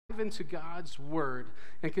into God's Word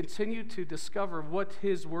and continue to discover what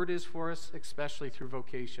His Word is for us, especially through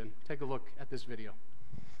vocation. Take a look at this video.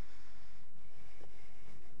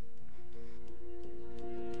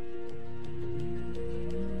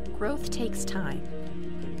 Growth takes time.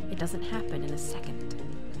 It doesn't happen in a second.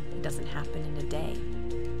 It doesn't happen in a day.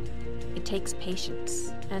 It takes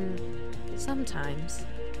patience and sometimes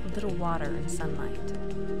a little water and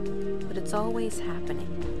sunlight. But it's always happening,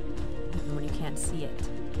 even when you can't see it.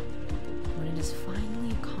 When it is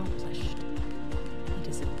finally accomplished, it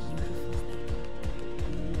is a beautiful thing.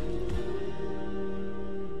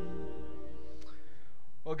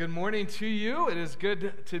 Well, good morning to you. It is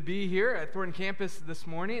good to be here at Thornton Campus this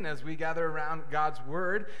morning as we gather around God's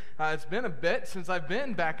Word. It's been a bit since I've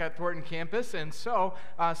been back at Thornton Campus, and so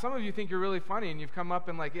some of you think you're really funny, and you've come up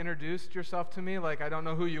and introduced yourself to me like I don't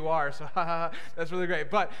know who you are, so that's really great.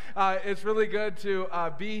 But it's really good to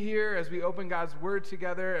be here as we open God's Word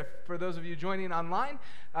together. For those of you joining online,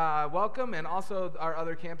 welcome, and also our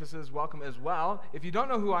other campuses, welcome as well. If you don't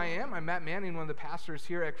know who I am, I'm Matt Manning, one of the pastors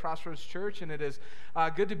here at Crossroads Church, and it is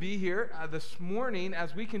good to be here this morning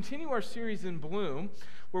as we continue our series in Bloom,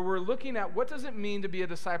 where we're looking at what does it mean to be a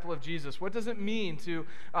disciple of Jesus? What does it mean to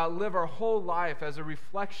live our whole life as a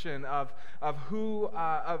reflection of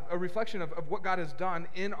what God has done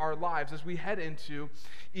in our lives as we head into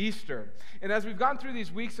Easter? And as we've gone through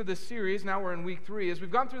these weeks of this series, now we're in week 3, as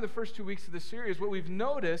we've gone through the first 2 weeks of this series, what we've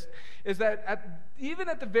noticed is that even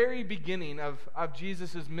at the very beginning of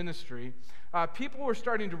Jesus' ministry, people were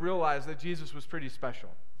starting to realize that Jesus was pretty special.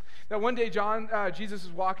 That one day Jesus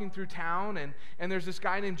is walking through town, and there's this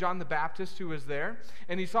guy named John the Baptist who was there,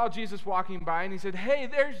 and he saw Jesus walking by, and he said, "Hey,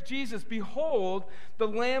 there's Jesus. Behold, the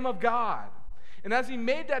Lamb of God." And as he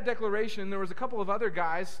made that declaration, there was a couple of other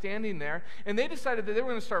guys standing there, and they decided that they were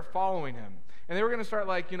going to start following him. And they were going to start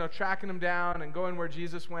tracking him down and going where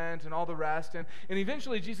Jesus went and all the rest. And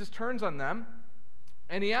eventually Jesus turns on them,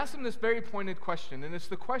 and he asks them this very pointed question, and it's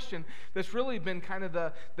the question that's really been kind of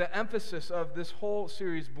the emphasis of this whole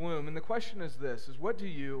series, Bloom. And the question is this, is what do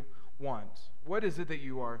you want? What is it that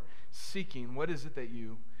you are seeking? What is it that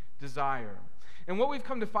you desire? And what we've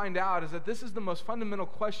come to find out is that this is the most fundamental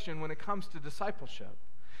question when it comes to discipleship.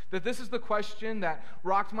 That this is the question that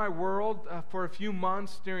rocked my world for a few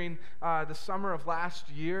months during the summer of last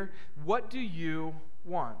year. What do you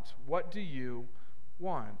want? What do you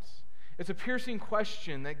want? It's a piercing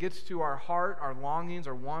question that gets to our heart, our longings,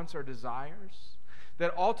 our wants, our desires,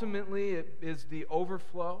 that ultimately it is the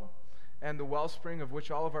overflow and the wellspring of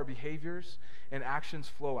which all of our behaviors and actions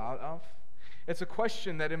flow out of. It's a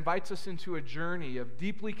question that invites us into a journey of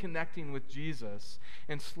deeply connecting with Jesus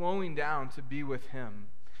and slowing down to be with Him.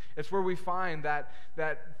 It's where we find that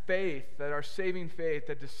faith, that our saving faith,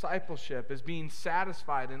 that discipleship is being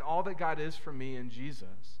satisfied in all that God is for me in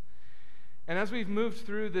Jesus. And as we've moved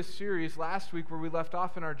through this series, last week where we left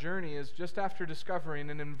off in our journey is just after discovering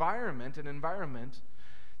an environment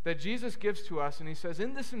that Jesus gives to us, and He says,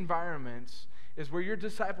 in this environment is where your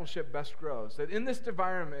discipleship best grows. That in this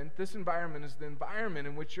environment is the environment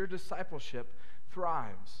in which your discipleship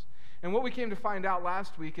thrives. And what we came to find out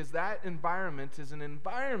last week is that environment is an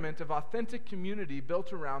environment of authentic community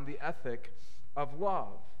built around the ethic of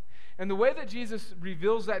love. And the way that Jesus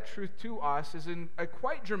reveals that truth to us is in a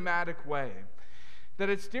quite dramatic way. That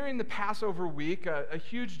it's during the Passover week, a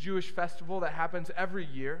huge Jewish festival that happens every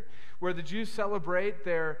year, where the Jews celebrate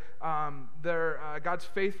their God's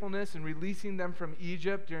faithfulness in releasing them from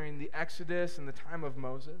Egypt during the Exodus and the time of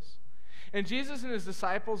Moses. And Jesus and His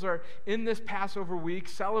disciples are in this Passover week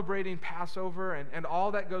celebrating Passover and all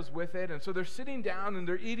that goes with it. And so they're sitting down and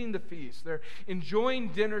they're eating the feast. They're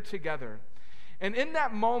enjoying dinner together. And in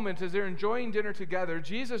that moment, as they're enjoying dinner together,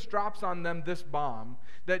 Jesus drops on them this bomb,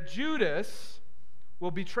 that Judas will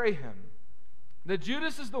betray Him. That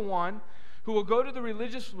Judas is the one who will go to the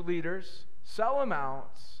religious leaders, sell Him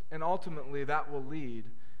out, and ultimately that will lead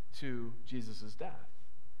to Jesus' death.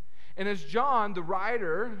 And as John, the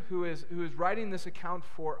writer who is writing this account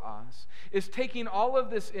for us, is taking all of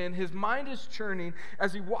this in, his mind is churning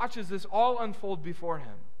as he watches this all unfold before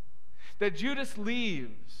him. That Judas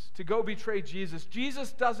leaves to go betray Jesus.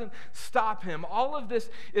 Jesus doesn't stop him. All of this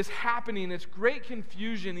is happening. It's great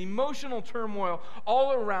confusion, emotional turmoil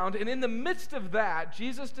all around. And in the midst of that,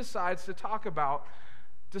 Jesus decides to talk about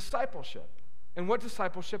discipleship and what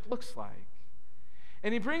discipleship looks like.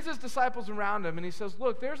 And He brings His disciples around Him and He says,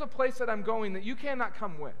 look, there's a place that I'm going that you cannot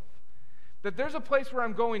come with. That there's a place where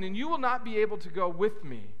I'm going and you will not be able to go with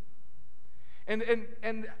me. And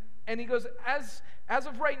He goes, as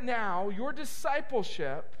of right now, your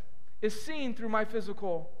discipleship is seen through my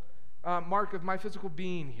physical mark of my physical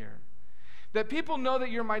being here. That people know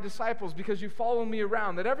that you're my disciples because you follow me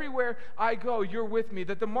around. That everywhere I go, you're with me.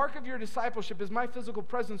 That the mark of your discipleship is my physical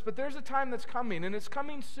presence. But there's a time that's coming, and it's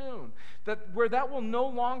coming soon, where that will no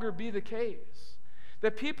longer be the case.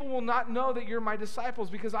 That people will not know that you're my disciples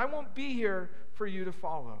because I won't be here for you to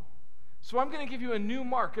follow. So I'm going to give you a new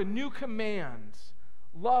mark, a new command.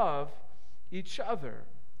 Love each other.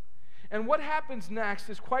 And what happens next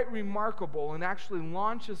is quite remarkable and actually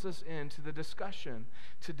launches us into the discussion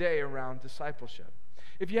today around discipleship.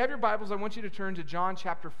 If you have your Bibles, I want you to turn to John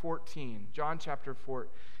chapter 14. John chapter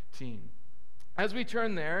 14. As we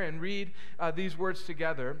turn there and read these words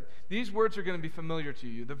together, these words are going to be familiar to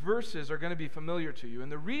you. The verses are going to be familiar to you.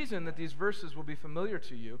 And the reason that these verses will be familiar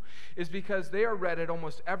to you is because they are read at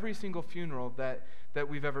almost every single funeral that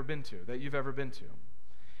we've ever been to, that you've ever been to.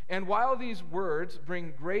 And while these words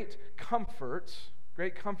bring great comfort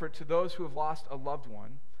to those who have lost a loved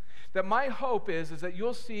one, that my hope is that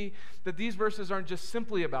you'll see that these verses aren't just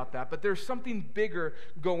simply about that, but there's something bigger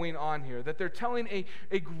going on here, that they're telling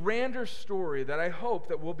a grander story that I hope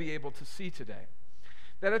that we'll be able to see today.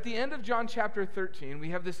 That at the end of John chapter 13, we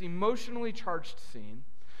have this emotionally charged scene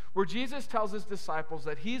where Jesus tells his disciples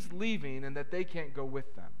that he's leaving and that they can't go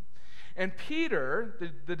with them. And Peter,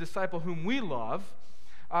 the disciple whom we love,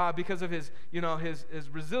 because of his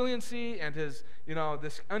resiliency and his,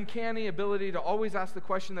 this uncanny ability to always ask the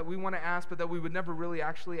question that we want to ask, but that we would never really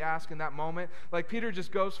actually ask in that moment. Like Peter just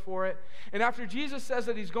goes for it. And after Jesus says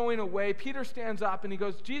that he's going away, Peter stands up and he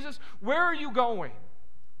goes, Jesus, where are you going?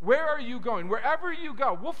 Where are you going? Wherever you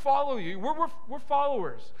go, we'll follow you. We're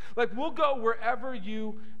followers. Like, we'll go wherever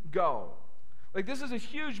you go. Like, this is a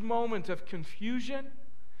huge moment of confusion.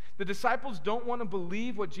 The disciples don't want to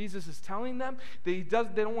believe what Jesus is telling them. They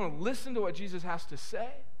don't want to listen to what Jesus has to say.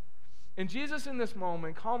 And Jesus in this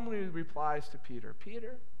moment calmly replies to Peter,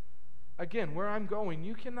 Peter, again, where I'm going,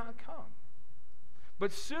 you cannot come.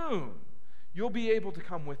 But soon you'll be able to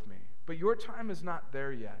come with me. But your time is not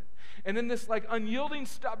there yet. And in this unyielding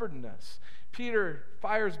stubbornness, Peter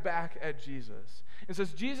fires back at Jesus and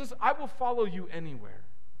says, Jesus, I will follow you anywhere.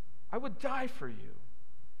 I would die for you.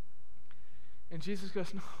 And Jesus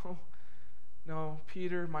goes, no,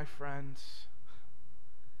 Peter, my friends,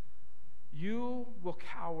 you will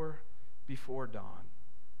cower before dawn.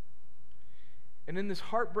 And in this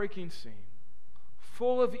heartbreaking scene,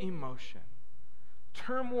 full of emotion,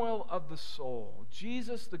 turmoil of the soul,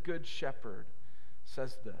 Jesus, the Good Shepherd,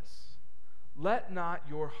 says this, let not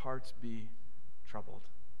your hearts be troubled.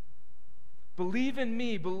 Believe in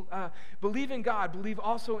me, believe in God, believe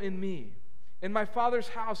also in me. In my Father's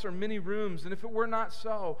house are many rooms, and if it were not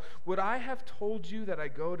so, would I have told you that I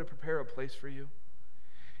go to prepare a place for you?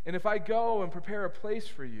 And if I go and prepare a place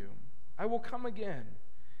for you, I will come again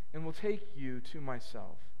and will take you to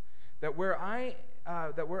myself, that where I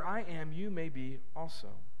am, you may be also.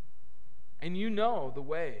 And you know the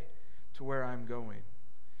way to where I'm going.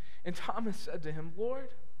 And Thomas said to him, Lord,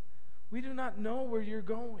 we do not know where you're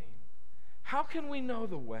going. How can we know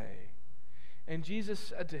the way? And Jesus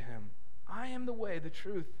said to him, I am the way, the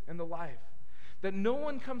truth, and the life, that no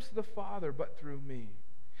one comes to the Father but through me.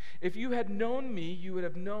 If you had known me, you would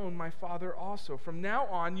have known my Father also. From now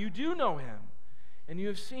on, you do know him, and you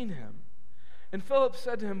have seen him. And Philip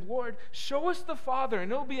said to him, Lord, show us the Father,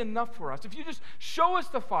 and it'll be enough for us. If you just show us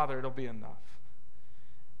the Father, it'll be enough.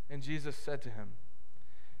 And Jesus said to him,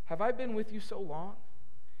 have I been with you so long,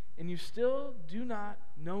 and you still do not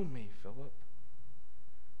know me, Philip?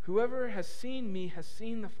 Whoever has seen me has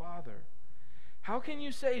seen the Father. How can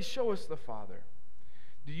you say, show us the Father?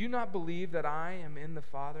 Do you not believe that I am in the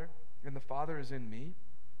Father, and the Father is in me?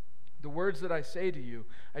 The words that I say to you,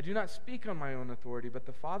 I do not speak on my own authority, but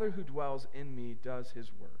the Father who dwells in me does his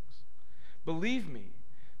works. Believe me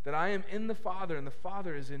that I am in the Father, and the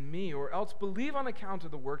Father is in me, or else believe on account of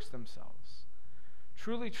the works themselves.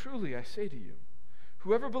 Truly, truly, I say to you,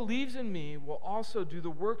 whoever believes in me will also do the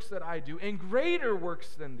works that I do, and greater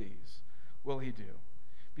works than these will he do,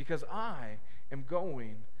 because I am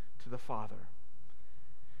going to the Father.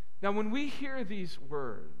 Now, when we hear these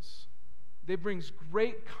words, they bring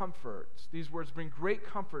great comfort. These words bring great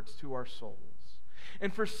comforts to our souls.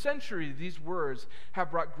 And for centuries, these words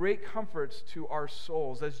have brought great comforts to our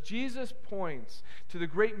souls as Jesus points to the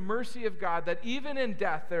great mercy of God that even in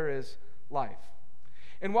death there is life.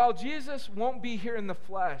 And while Jesus won't be here in the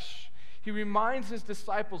flesh, he reminds his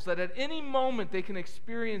disciples that at any moment they can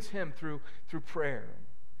experience him through prayer.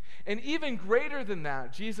 And even greater than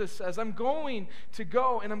that, Jesus says, I'm going to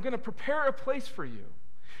go and I'm going to prepare a place for you.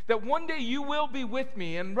 That one day you will be with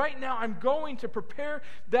me, and right now I'm going to prepare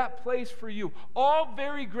that place for you. All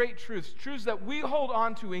very great truths, truths that we hold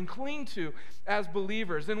on to and cling to as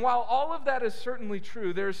believers. And while all of that is certainly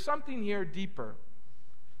true, there is something here deeper.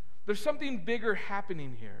 There's something bigger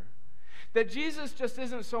happening here. That Jesus just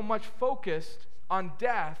isn't so much focused on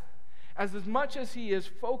death as much as he is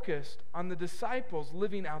focused on the disciples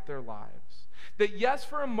living out their lives. That yes,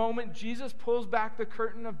 for a moment, Jesus pulls back the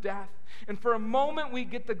curtain of death, and for a moment we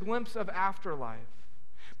get the glimpse of afterlife.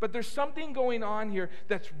 But there's something going on here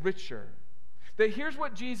that's richer. That here's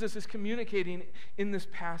what Jesus is communicating in this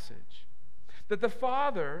passage. That the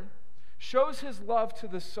Father shows his love to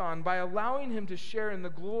the Son by allowing him to share in the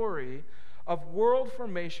glory of world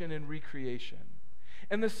formation and recreation.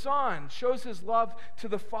 And the Son shows his love to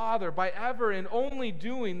the Father by ever and only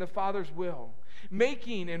doing the Father's will,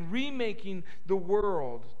 making and remaking the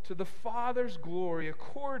world to the Father's glory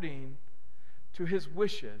according to his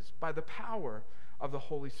wishes by the power of the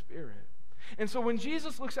Holy Spirit. And so when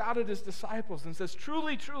Jesus looks out at his disciples and says,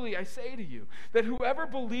 "Truly, truly, I say to you, that whoever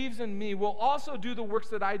believes in me will also do the works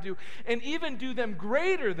that I do, and even do them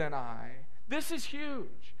greater than I," this is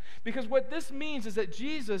huge. Because what this means is that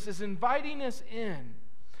Jesus is inviting us in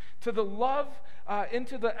to the love,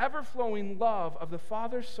 into the ever-flowing love of the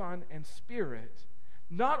Father, Son, and Spirit,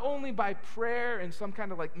 not only by prayer and some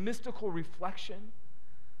kind of like mystical reflection,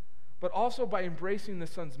 but also by embracing the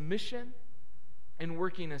Son's mission and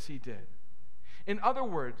working as he did. In other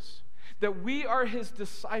words, that we are his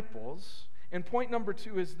disciples, and point number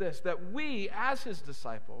 2 is this, that we, as his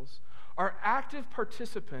disciples, are active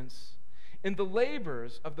participants in the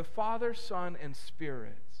labors of the Father, Son, and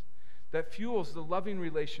Spirit that fuels the loving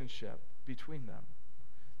relationship between them.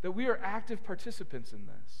 That we are active participants in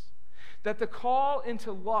this. That the call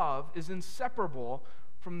into love is inseparable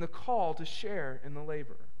from the call to share in the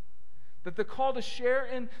labor. That the call to share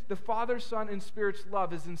in the Father, Son, and Spirit's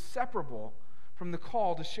love is inseparable from the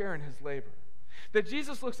call to share in his labor. That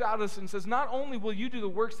Jesus looks out at us and says, not only will you do the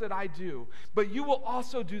works that I do, but you will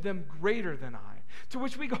also do them greater than I. To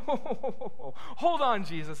which we go, hold on,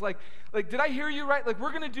 Jesus. Like, did I hear you right? Like,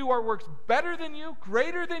 we're going to do our works better than you,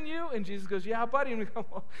 greater than you? And Jesus goes, yeah, buddy. And we go,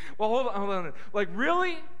 well, hold on. Like,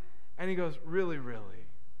 really? And he goes, really, really.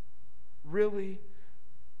 Really,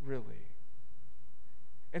 really.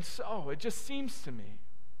 And so, it just seems to me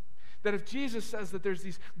that if Jesus says that there's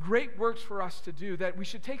these great works for us to do, that we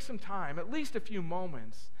should take some time, at least a few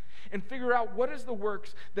moments, and figure out what is the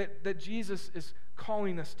works that Jesus is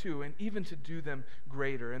calling us to, and even to do them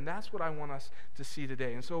greater. And that's what I want us to see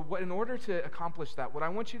today. And so in order to accomplish that, what I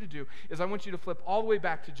want you to do is I want you to flip all the way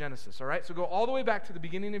back to Genesis, all right? So go all the way back to the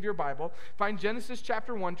beginning of your Bible, find Genesis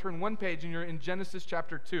chapter 1, turn one page, and you're in Genesis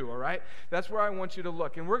chapter 2, all right? That's where I want you to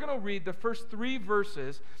look. And we're going to read the first 3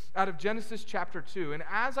 verses out of Genesis chapter 2. And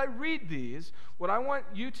as I read these, what I want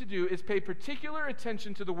you to do is pay particular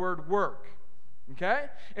attention to the word work. Okay?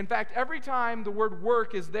 In fact, every time the word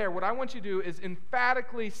work is there, what I want you to do is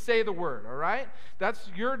emphatically say the word, all right? That's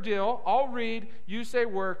your deal. I'll read, you say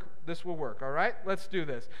work, this will work, all right? Let's do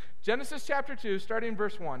this. Genesis chapter 2, starting in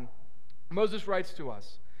verse 1, Moses writes to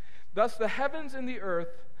us, "Thus the heavens and the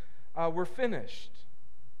earth were finished,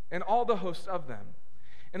 and all the hosts of them.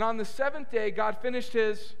 And on the 7th day God finished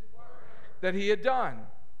his work that he had done,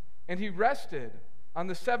 and he rested on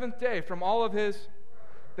the 7th day from all of his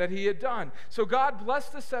that he had done. So God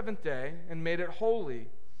blessed the 7th day and made it holy,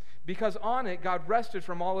 because on it God rested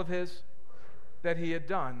from all of his that he had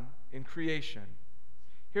done in creation."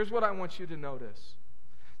 Here's what I want you to notice.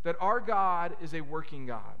 That our God is a working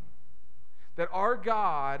God. That our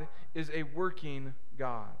God is a working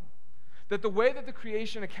God. That the way that the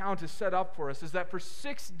creation account is set up for us is that for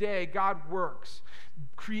 6 days God works,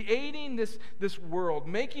 creating this world,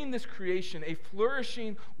 making this creation a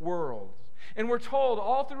flourishing world. And we're told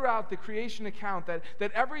all throughout the creation account that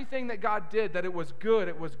everything that God did, that it was good,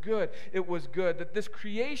 it was good, it was good. That this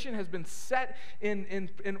creation has been set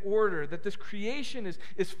in order. That this creation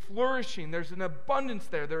is flourishing. There's an abundance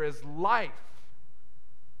there. There is life.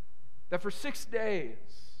 That for 6 days,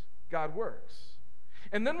 God works.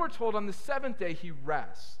 And then we're told on the 7th day, he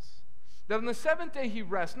rests. That on the 7th day, he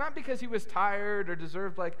rests, not because he was tired or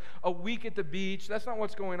deserved like a week at the beach. That's not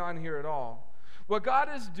what's going on here at all. What God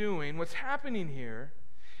is doing, what's happening here,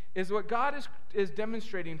 is what God is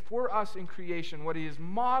demonstrating for us in creation. What he is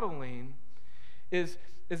modeling is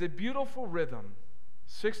a beautiful rhythm.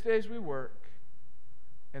 6 days we work,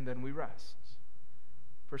 and then we rest.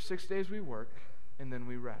 For 6 days we work, and then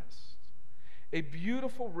we rest. A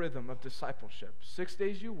beautiful rhythm of discipleship. 6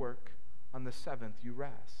 days you work, on the 7th you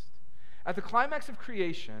rest. At the climax of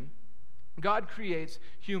creation, God creates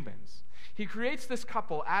humans. He creates this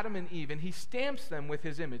couple, Adam and Eve, and he stamps them with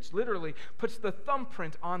his image, literally puts the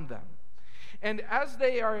thumbprint on them. And as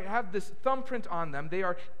they have this thumbprint on them, they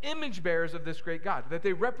are image bearers of this great God, that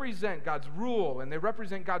they represent God's rule and they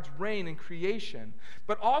represent God's reign in creation.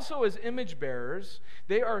 But also as image bearers,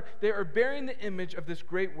 they are bearing the image of this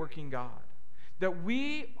great working God. That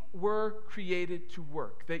we were created to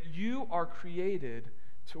work, that you are created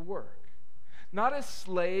to work. Not as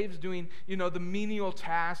slaves doing, the menial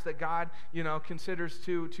tasks that God, considers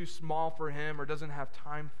too small for him or doesn't have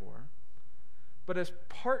time for, but as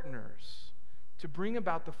partners to bring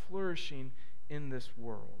about the flourishing in this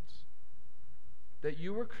world. That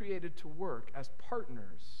you were created to work as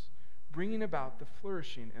partners, bringing about the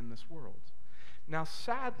flourishing in this world. Now,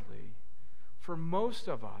 sadly, for most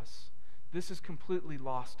of us, this is completely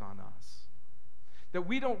lost on us. That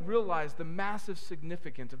we don't realize the massive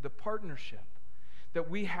significance of the partnership that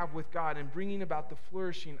we have with God in bringing about the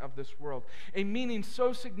flourishing of this world. A meaning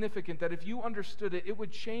so significant that if you understood it, it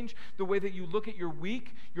would change the way that you look at your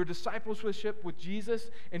week, your discipleship with Jesus,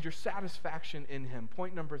 and your satisfaction in him.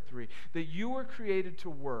 Point number 3, that you were created to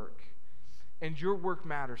work, and your work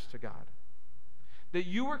matters to God. That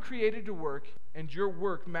you were created to work, and your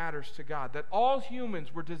work matters to God. That all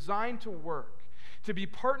humans were designed to work, to be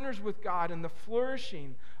partners with God in the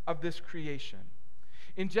flourishing of this creation.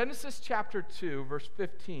 In Genesis chapter 2, verse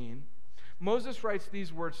 15, Moses writes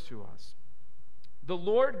these words to us. The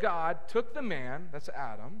Lord God took the man, that's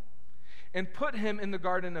Adam, and put him in the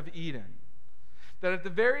Garden of Eden. That at the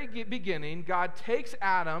very beginning, God takes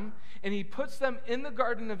Adam and he puts them in the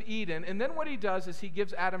Garden of Eden, and then what he does is he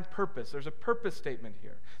gives Adam purpose. There's a purpose statement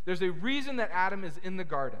here. There's a reason that Adam is in the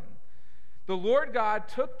garden. The Lord God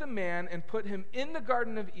took the man and put him in the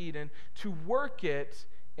Garden of Eden to work it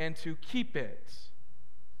and to keep it.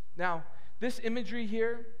 Now, this imagery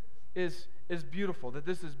here is beautiful, that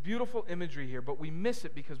this is beautiful imagery here, but we miss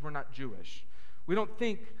it because we're not Jewish. We don't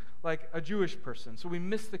think like a Jewish person, so we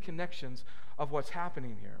miss the connections of what's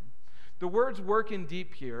happening here. The words work and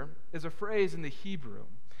deep here is a phrase in the Hebrew.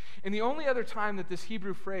 And the only other time that this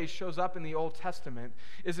Hebrew phrase shows up in the Old Testament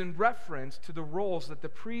is in reference to the roles that the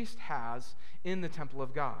priest has in the temple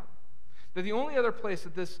of God. That the only other place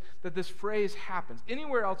that this phrase happens,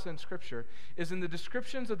 anywhere else in Scripture, is in the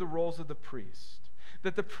descriptions of the roles of the priest.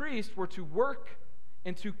 That the priests were to work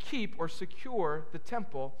and to keep or secure the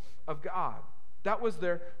temple of God. That was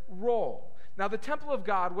their role. Now, the temple of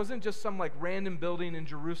God wasn't just some random building in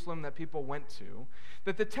Jerusalem that people went to.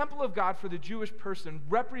 That the temple of God for the Jewish person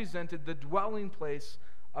represented the dwelling place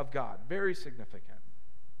of God. Very significant.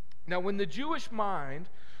 Now, when the Jewish mind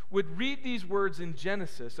would read these words in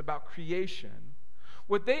Genesis about creation,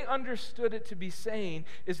 what they understood it to be saying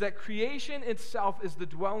is that creation itself is the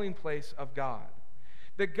dwelling place of God.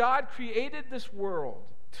 That God created this world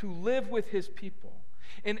to live with his people.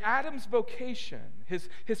 And Adam's vocation,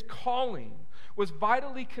 his calling, was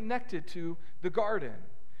vitally connected to the garden.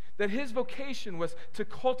 That his vocation was to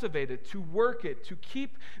cultivate it, to work it, to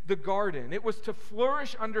keep the garden. It was to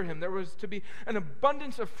flourish under him. There was to be an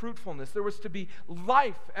abundance of fruitfulness. There was to be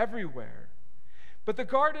life everywhere. But the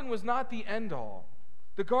garden was not the end all.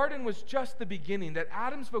 The garden was just the beginning. That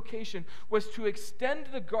Adam's vocation was to extend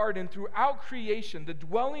the garden throughout creation, the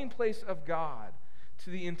dwelling place of God, to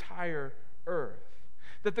the entire earth.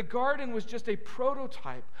 That the garden was just a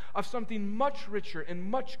prototype of something much richer and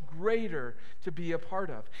much greater to be a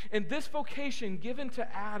part of. And this vocation given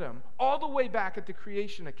to Adam, all the way back at the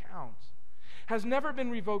creation account, has never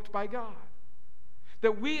been revoked by God.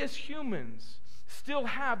 That we as humans still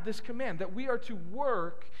have this command, that we are to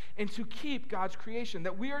work and to keep God's creation,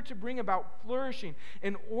 that we are to bring about flourishing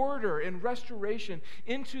and order and restoration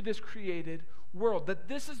into this created world. That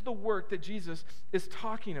this is the work that Jesus is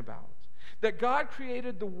talking about. That God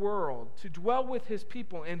created the world to dwell with his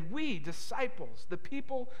people, and we, disciples, the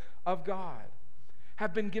people of God,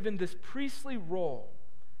 have been given this priestly role.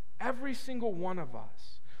 Every single one of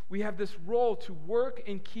us. We have this role to work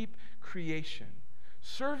and keep creation,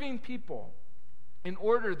 serving people in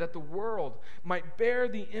order that the world might bear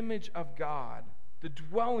the image of God, the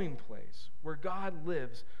dwelling place where God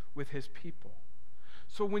lives with his people.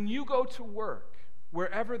 So when you go to work,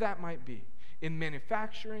 wherever that might be, in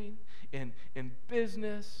manufacturing, in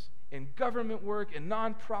business, in government work, in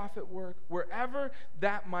nonprofit work, wherever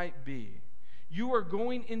that might be, you are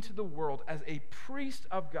going into the world as a priest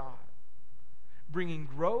of God, bringing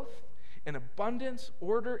growth and abundance,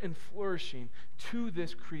 order, and flourishing to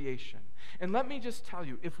this creation. And let me just tell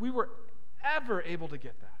you, if we were ever able to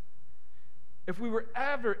get that, if we were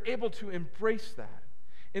ever able to embrace that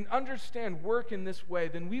and understand work in this way,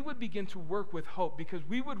 then we would begin to work with hope, because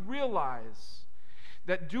we would realize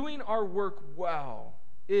that doing our work well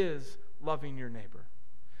is loving your neighbor.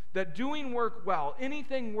 That doing work well,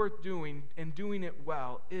 anything worth doing and doing it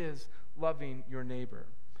well, is loving your neighbor.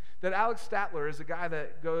 That Alex Statler is a guy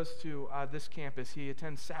that goes to this campus. He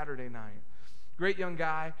attends Saturday night. Great young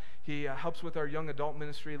guy. He helps with our young adult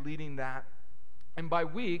ministry, leading that. And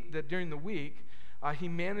during the week, he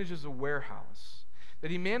manages a warehouse.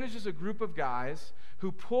 That he manages a group of guys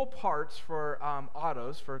who pull parts for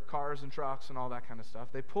autos, for cars and trucks and all that kind of stuff.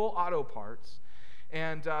 They pull auto parts,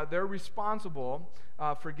 and they're responsible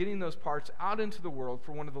for getting those parts out into the world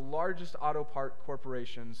for one of the largest auto part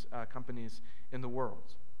corporations, companies in the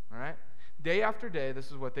world. All right? Day after day,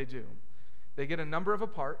 this is what they do. They get a number of a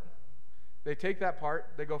part. They take that part.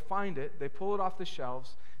 They go find it. They pull it off the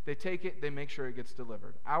shelves. They take it. They make sure it gets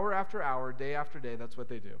delivered. Hour after hour, day after day, that's what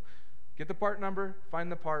they do. Get the part number,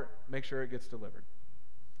 find the part, make sure it gets delivered.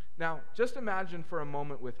 Now, just imagine for a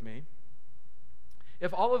moment with me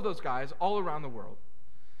if all of those guys all around the world,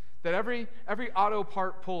 that every auto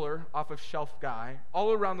part puller off of shelf guy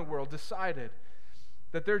all around the world decided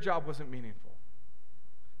that their job wasn't meaningful,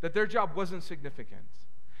 that their job wasn't significant,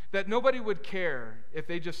 that nobody would care if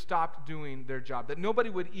they just stopped doing their job, that nobody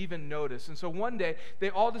would even notice. And so one day, they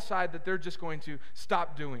all decide that they're just going to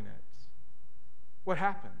stop doing it. What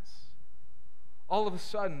happens? All of a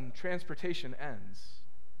sudden, transportation ends.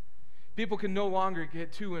 People can no longer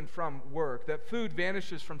get to and from work. That food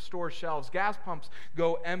vanishes from store shelves. Gas pumps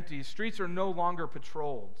go empty. Streets are no longer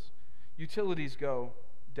patrolled. Utilities go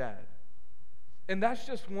dead. And that's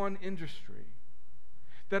just one industry.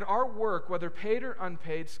 That our work, whether paid or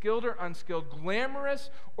unpaid, skilled or unskilled, glamorous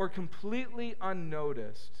or completely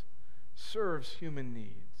unnoticed, serves human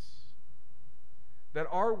needs. That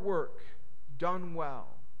our work, done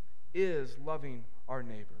well, is loving our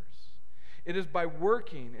neighbors. It is by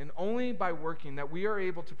working, and only by working, that we are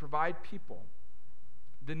able to provide people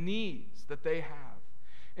the needs that they have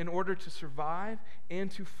in order to survive and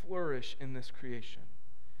to flourish in this creation.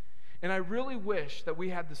 And I really wish that we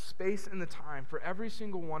had the space and the time for every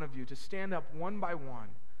single one of you to stand up one by one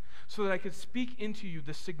so that I could speak into you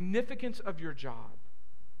the significance of your job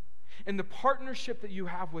and the partnership that you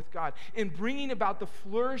have with God in bringing about the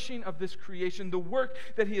flourishing of this creation, the work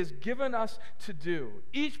that He has given us to do.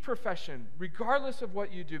 Each profession, regardless of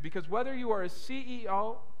what you do, because whether you are a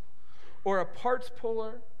CEO or a parts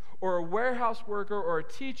puller or a warehouse worker or a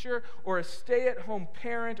teacher or a stay-at-home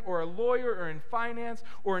parent or a lawyer or in finance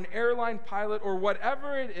or an airline pilot or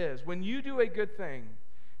whatever it is, when you do a good thing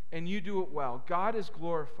and you do it well, God is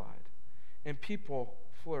glorified and people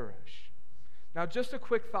flourish. Now, just a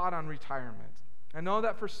quick thought on retirement. I know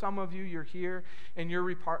that for some of you, you're here and you're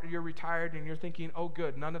retired and you're thinking, oh,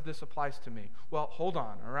 good, none of this applies to me. Well, hold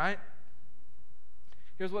on, all right?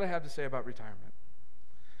 Here's what I have to say about retirement.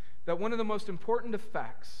 That one of the most important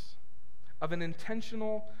effects of an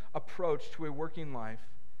intentional approach to a working life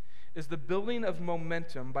is the building of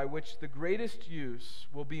momentum by which the greatest use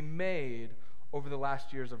will be made over the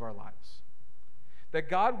last years of our lives. That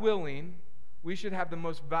God willing, we should have the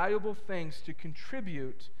most valuable things to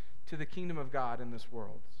contribute to the kingdom of God in this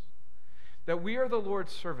world. That we are the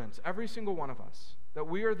Lord's servants, every single one of us. That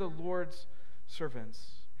we are the Lord's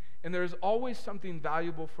servants. And there is always something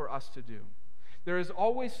valuable for us to do. There is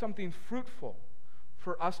always something fruitful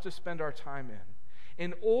for us to spend our time in.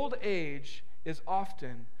 And old age is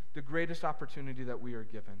often the greatest opportunity that we are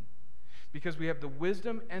given. Because we have the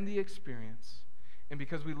wisdom and the experience. And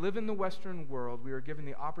because we live in the Western world, we are given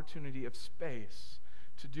the opportunity of space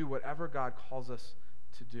to do whatever God calls us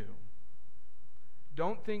to do.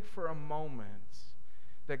 Don't think for a moment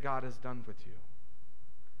that God is done with you.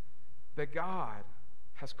 That God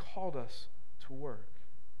has called us to work.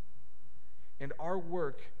 And our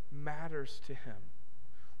work matters to Him,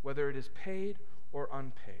 whether it is paid or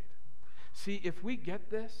unpaid. See, if we get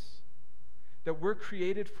this, that we're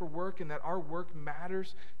created for work and that our work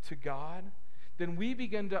matters to God, then we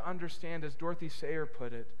begin to understand, as Dorothy Sayers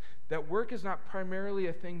put it, that work is not primarily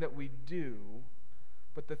a thing that we do,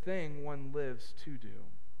 but the thing one lives to do.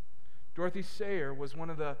 Dorothy Sayers was one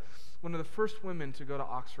of the first women to go to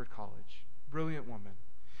Oxford College. Brilliant woman.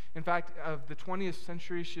 In fact, of the 20th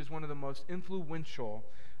century, she is one of the most influential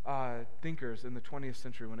thinkers in the 20th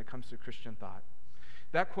century when it comes to Christian thought.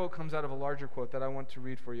 That quote comes out of a larger quote that I want to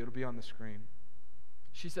read for you. It'll be on the screen.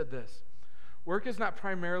 She said this: "Work is not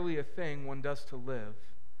primarily a thing one does to live,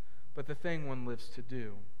 but the thing one lives to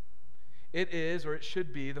do. It is, or it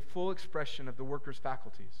should be, the full expression of the worker's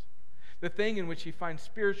faculties, the thing in which he finds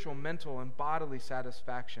spiritual, mental, and bodily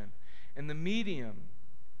satisfaction, and the medium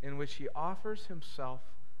in which he offers himself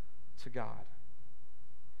to God.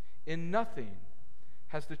 In nothing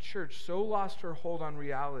has the church so lost her hold on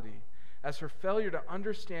reality as her failure to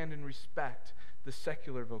understand and respect the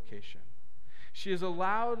secular vocation. She has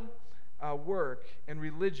allowed work and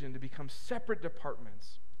religion to become separate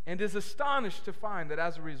departments and is astonished to find that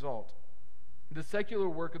as a result, the secular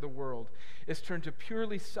work of the world is turned to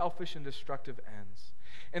purely selfish and destructive ends,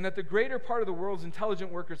 and that the greater part of the world's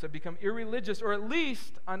intelligent workers have become irreligious or at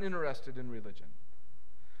least uninterested in religion.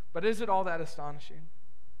 But is it all that astonishing?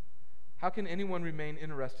 How can anyone remain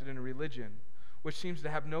interested in a religion which seems to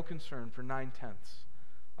have no concern for 9/10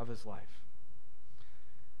 of his life?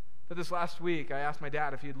 But this last week, I asked my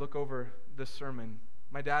dad if he'd look over this sermon.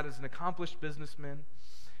 My dad is an accomplished businessman,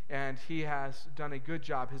 and he has done a good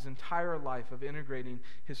job his entire life of integrating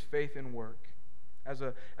his faith and work as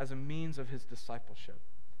a means of his discipleship.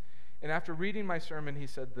 And after reading my sermon, he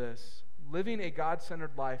said this: living a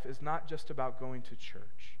God-centered life is not just about going to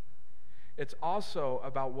church. It's also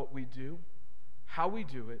about what we do, how we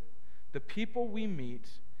do it, the people we meet,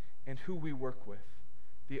 and who we work with,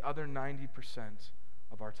 the other 90%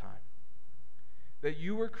 of our time. That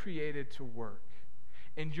you were created to work,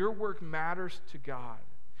 and your work matters to God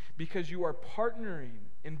because you are partnering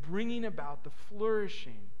in bringing about the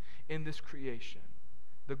flourishing in this creation,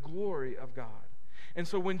 the glory of God. And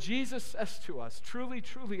so when Jesus says to us, truly,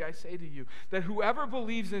 truly, I say to you, that whoever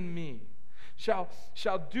believes in me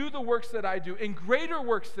shall do the works that I do, and greater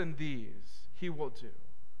works than these he will do.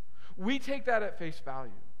 We take that at face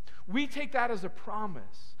value. We take that as a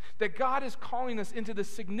promise that God is calling us into the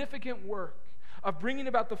significant work of bringing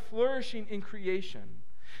about the flourishing in creation.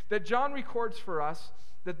 That John records for us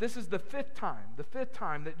that this is the fifth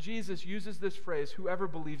time that Jesus uses this phrase, whoever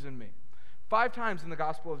believes in me. 5 times in the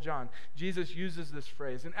Gospel of John, Jesus uses this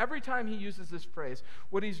phrase. And every time he uses this phrase,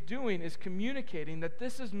 what he's doing is communicating that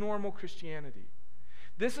this is normal Christianity.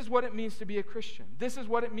 This is what it means to be a Christian. This is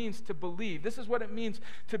what it means to believe. This is what it means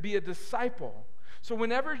to be a disciple. So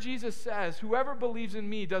whenever Jesus says, whoever believes in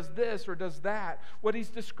me does this or does that, what he's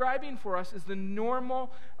describing for us is the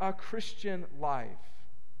normal Christian life.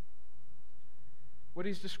 What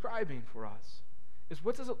he's describing for us is,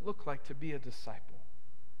 what does it look like to be a disciple?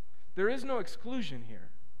 There is no exclusion here.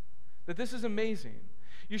 That this is amazing.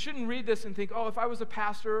 You shouldn't read this and think, oh, if I was a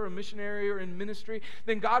pastor or a missionary or in ministry,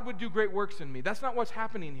 then God would do great works in me. That's not what's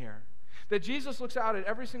happening here. That Jesus looks out at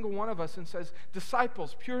every single one of us and says,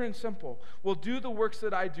 disciples, pure and simple, will do the works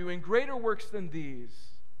that I do, and greater works than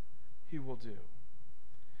these he will do.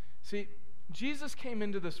 See, Jesus came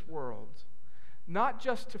into this world not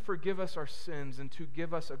just to forgive us our sins and to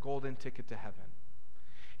give us a golden ticket to heaven.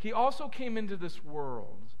 He also came into this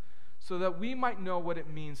world so that we might know what it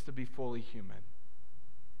means to be fully human.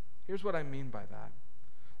 Here's what I mean by that.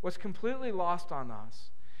 What's completely lost on us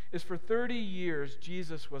is for 30 years,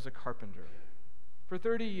 Jesus was a carpenter. For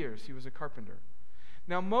 30 years, he was a carpenter.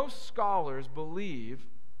 Now, most scholars believe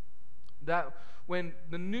that when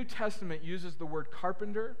the New Testament uses the word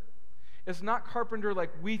carpenter, it's not carpenter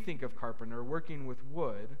like we think of carpenter, working with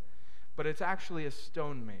wood, but it's actually a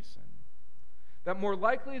stonemason. That more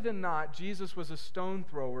likely than not, Jesus was a stone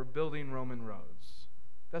thrower building Roman roads.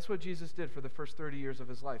 That's what Jesus did for the first 30 years of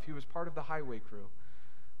his life. He was part of the highway crew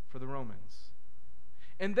for the Romans.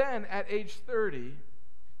 And then at age 30,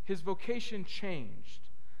 his vocation changed.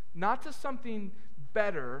 Not to something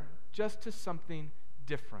better, just to something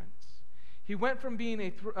different. He went from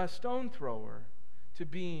being a stone thrower to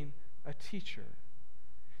being a teacher.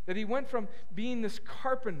 That he went from being this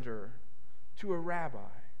carpenter to a rabbi.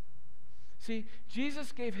 See,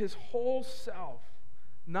 Jesus gave his whole self,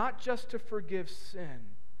 not just to forgive sin,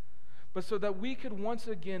 but so that we could once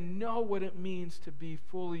again know what it means to be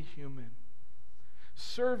fully human,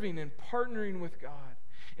 serving and partnering with God,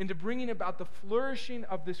 into bringing about the flourishing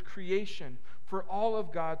of this creation for all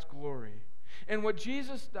of God's glory. And what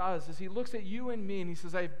Jesus does is he looks at you and me and he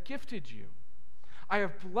says, I have gifted you. I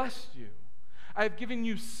have blessed you. I have given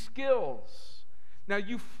you skills. Now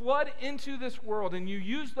you flood into this world and you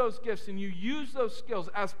use those gifts and you use those skills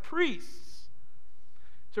as priests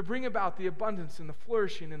to bring about the abundance and the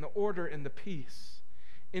flourishing and the order and the peace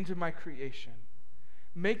into my creation.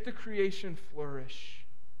 Make the creation flourish.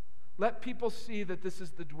 Let people see that this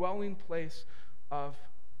is the dwelling place of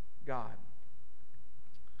God.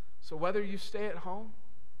 So whether you stay at home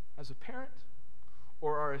as a parent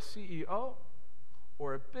or are a CEO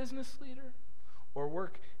or a business leader or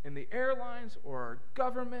work in the airlines or our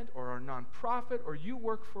government or our nonprofit or you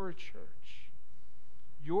work for a church,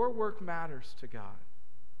 your work matters to God.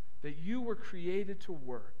 That you were created to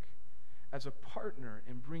work as a partner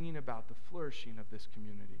in bringing about the flourishing of this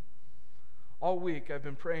community. All week I've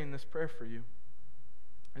been praying this prayer for you.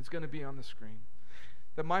 It's going to be on the screen.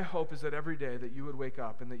 That my hope is that every day that you would wake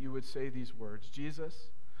up and that you would say these words, Jesus,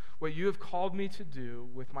 what you have called me to do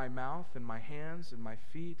with my mouth and my hands and my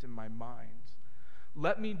feet and my mind,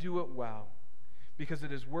 let me do it well, because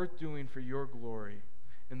it is worth doing for your glory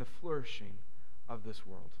in the flourishing of this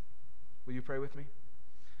world. Will you pray with me?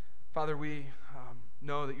 Father, we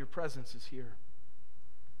know that your presence is here.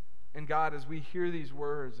 And God, as we hear these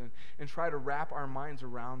words and try to wrap our minds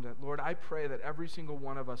around it, Lord, I pray that every single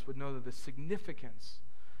one of us would know the significance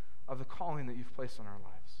of the calling that you've placed on our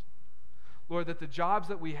lives. Lord, that the jobs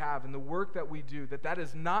that we have and the work that we do, that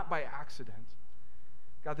is not by accident.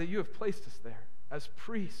 God, that you have placed us there as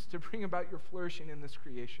priests to bring about your flourishing in this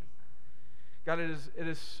creation. God, it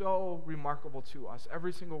is so remarkable to us,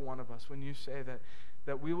 every single one of us, when you say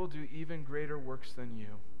that we will do even greater works than you.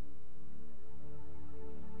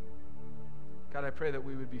 God, I pray that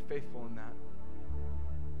we would be faithful in that.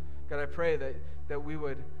 God, I pray that we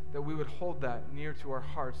would hold that near to our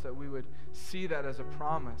hearts, that we would see that as a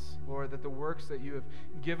promise, Lord, that the works that you have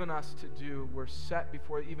given us to do were set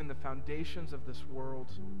before even the foundations of this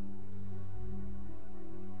world.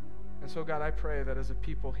 And so, God, I pray that as a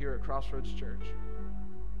people here at Crossroads Church,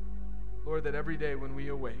 Lord, that every day when we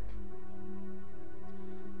awake,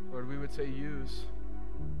 Lord, we would say, use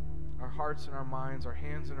our hearts and our minds, our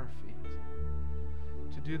hands and our feet,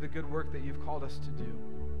 to do the good work that you've called us to do.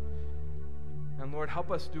 And Lord, help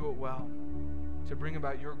us do it well, to bring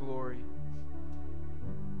about your glory.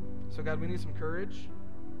 So God, we need some courage.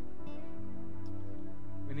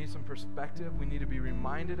 We need some perspective. We need to be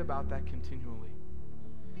reminded about that continually.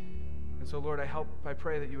 And so Lord, I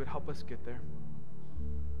pray that you would help us get there.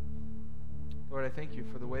 Lord, I thank you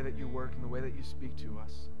for the way that you work and the way that you speak to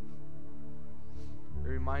us. It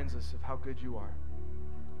reminds us of how good you are.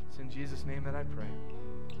 It's in Jesus' name that I pray.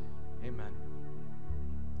 Amen.